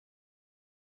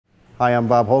Hi, I'm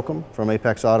Bob Holcomb from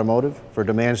Apex Automotive for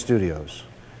Demand Studios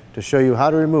to show you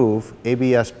how to remove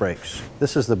ABS brakes.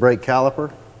 This is the brake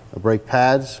caliper, the brake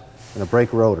pads, and a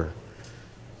brake rotor.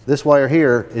 This wire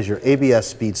here is your ABS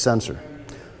speed sensor.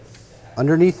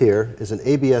 Underneath here is an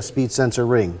ABS speed sensor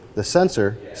ring. The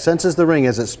sensor senses the ring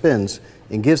as it spins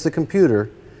and gives the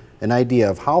computer an idea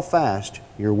of how fast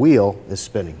your wheel is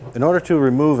spinning. In order to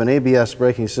remove an ABS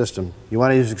braking system, you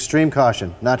want to use extreme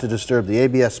caution not to disturb the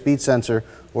ABS speed sensor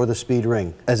or the speed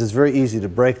ring, as it's very easy to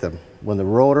break them when the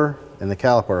rotor and the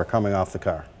caliper are coming off the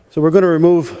car. So we're going to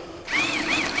remove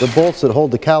the bolts that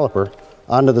hold the caliper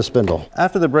onto the spindle.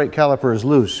 After the brake caliper is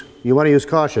loose, you want to use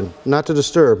caution not to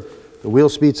disturb the wheel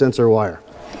speed sensor wire.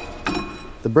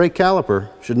 The brake caliper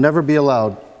should never be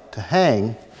allowed to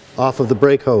hang off of the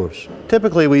brake hose.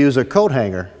 Typically we use a coat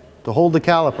hanger to hold the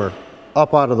caliper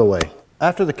up out of the way.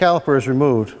 After the caliper is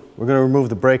removed, we're going to remove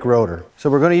the brake rotor. So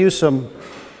we're going to use some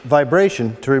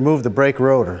vibration to remove the brake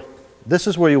rotor. This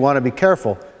is where you want to be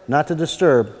careful not to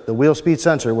disturb the wheel speed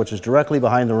sensor, which is directly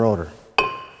behind the rotor.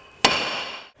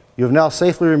 You have now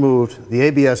safely removed the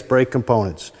ABS brake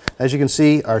components. As you can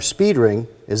see, our speed ring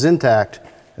is intact,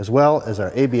 as well as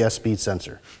our ABS speed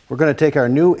sensor. We're going to take our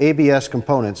new ABS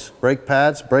components, brake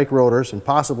pads, brake rotors, and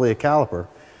possibly a caliper,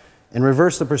 and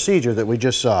reverse the procedure that we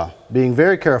just saw, being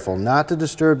very careful not to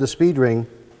disturb the speed ring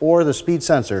or the speed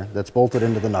sensor that's bolted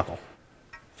into the knuckle.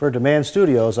 For Demand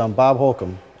Studios, I'm Bob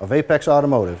Holcomb of Apex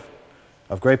Automotive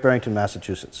of Great Barrington,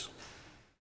 Massachusetts.